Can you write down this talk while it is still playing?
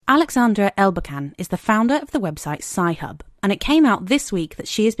Alexandra Elbakan is the founder of the website SciHub, and it came out this week that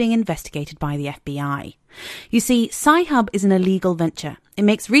she is being investigated by the FBI. You see, SciHub is an illegal venture. It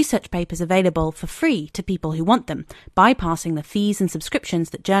makes research papers available for free to people who want them, bypassing the fees and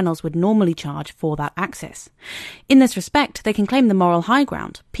subscriptions that journals would normally charge for that access. In this respect, they can claim the moral high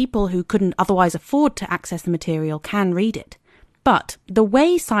ground. People who couldn't otherwise afford to access the material can read it. But the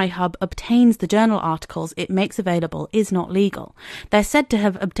way SciHub obtains the journal articles it makes available is not legal. They're said to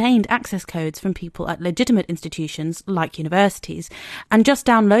have obtained access codes from people at legitimate institutions, like universities, and just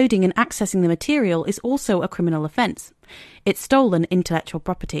downloading and accessing the material is also a criminal offence. It's stolen intellectual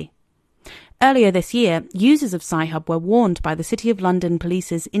property. Earlier this year, users of SciHub were warned by the City of London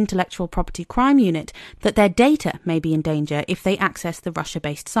Police's Intellectual Property Crime Unit that their data may be in danger if they access the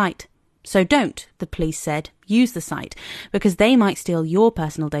Russia-based site. So don't, the police said, use the site, because they might steal your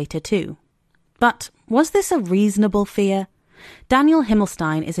personal data too. But was this a reasonable fear? Daniel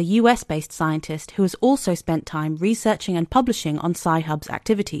Himmelstein is a US-based scientist who has also spent time researching and publishing on SciHub's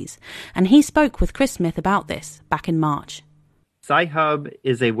activities, and he spoke with Chris Smith about this back in March. SciHub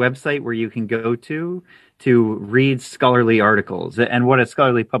is a website where you can go to read scholarly articles. And what a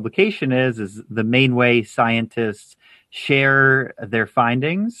scholarly publication is the main way scientists share their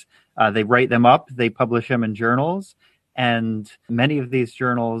findings. They write them up, they publish them in journals, and many of these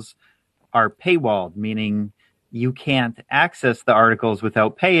journals are paywalled, meaning you can't access the articles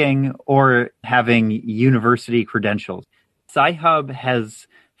without paying or having university credentials. SciHub has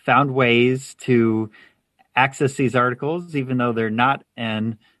found ways to access these articles, even though they're not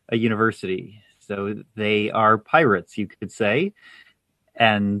in a university. So they are pirates, you could say,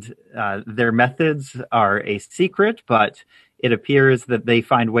 and their methods are a secret, but it appears that they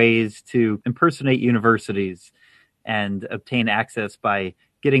find ways to impersonate universities and obtain access by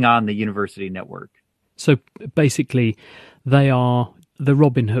getting on the university network. So basically, they are the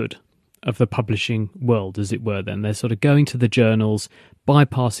Robin Hood of the publishing world, as it were, then. They're sort of going to the journals,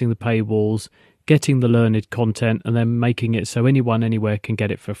 bypassing the paywalls, getting the learned content, and then making it so anyone anywhere can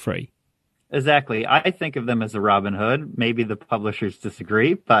get it for free. Exactly. I think of them as a Robin Hood. Maybe the publishers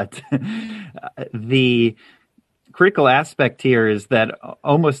disagree, but the critical aspect here is that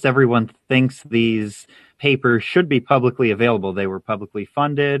almost everyone thinks these papers should be publicly available. They were publicly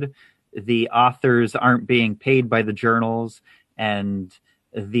funded. The authors aren't being paid by the journals, and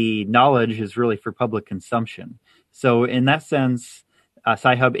the knowledge is really for public consumption. So in that sense,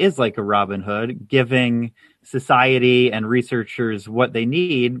 SciHub is like a Robin Hood, giving society and researchers what they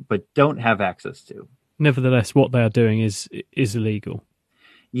need but don't have access to. Nevertheless, what they are doing is illegal.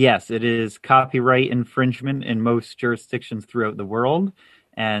 Yes, it is copyright infringement in most jurisdictions throughout the world.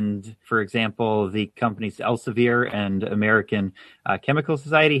 And for example, the companies Elsevier and American Chemical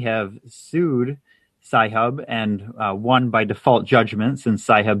Society have sued SciHub and won by default judgment since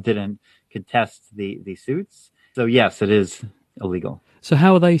SciHub didn't contest the suits. So yes, it is illegal. So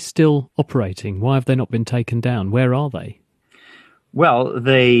how are they still operating? Why have they not been taken down? Where are they? Well,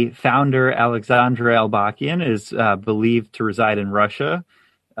 the founder, Alexandra Elbakan, is believed to reside in Russia.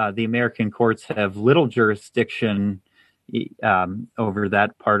 The American courts have little jurisdiction over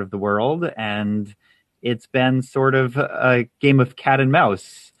that part of the world, and it's been sort of a game of cat and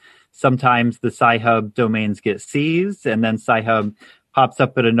mouse. Sometimes the SciHub domains get seized, and then SciHub pops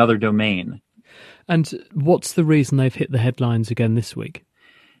up at another domain. And what's the reason they've hit the headlines again this week?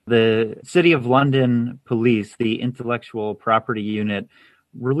 The City of London Police, the Intellectual Property Unit,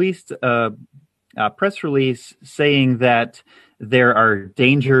 released a press release saying that there are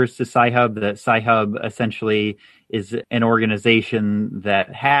dangers to SciHub, that SciHub essentially is an organization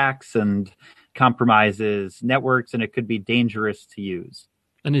that hacks and compromises networks, and it could be dangerous to use.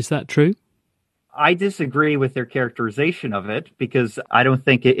 And is that true? I disagree with their characterization of it, because I don't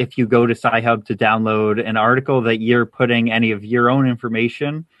think if you go to SciHub to download an article that you're putting any of your own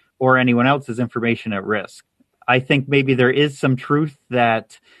information or anyone else's information at risk. I think maybe there is some truth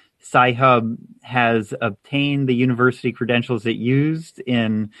that SciHub has obtained the university credentials it used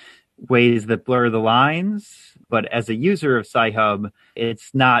in ways that blur the lines. But as a user of SciHub,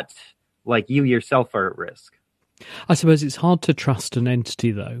 it's not like you yourself are at risk. I suppose it's hard to trust an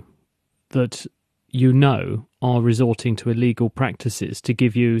entity, though, that you know are resorting to illegal practices to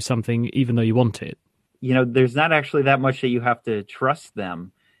give you something even though you want it. You know, there's not actually that much that you have to trust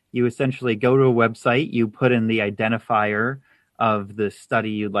them. You essentially go to a website, you put in the identifier of the study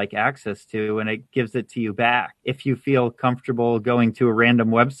you'd like access to, and it gives it to you back. If you feel comfortable going to a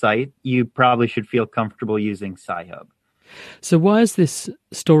random website, you probably should feel comfortable using SciHub. So why has this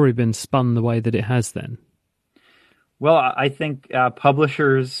story been spun the way that it has then? Well, I think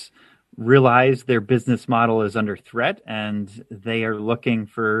publishers realize their business model is under threat, and they are looking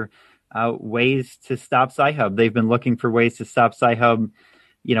for ways to stop SciHub. They've been looking for ways to stop SciHub,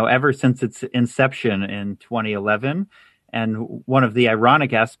 ever since its inception in 2011. And one of the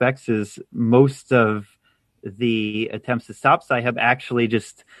ironic aspects is most of the attempts to stop SciHub actually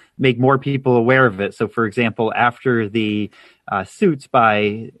just make more people aware of it. So, for example, after the suits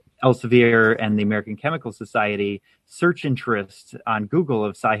by Elsevier and the American Chemical Society, search interest on Google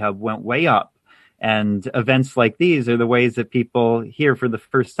of SciHub went way up. And events like these are the ways that people hear for the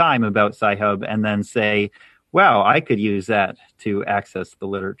first time about SciHub and then say, wow, I could use that to access the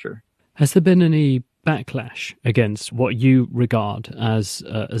literature. Has there been any backlash against what you regard as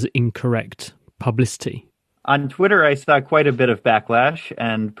incorrect publicity? On Twitter, I saw quite a bit of backlash,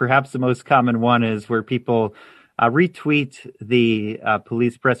 and perhaps the most common one is where people retweet the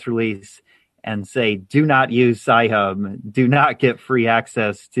police press release and say, do not use SciHub, do not get free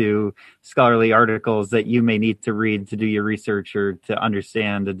access to scholarly articles that you may need to read to do your research or to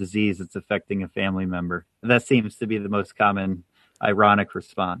understand a disease that's affecting a family member. That seems to be the most common ironic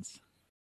response.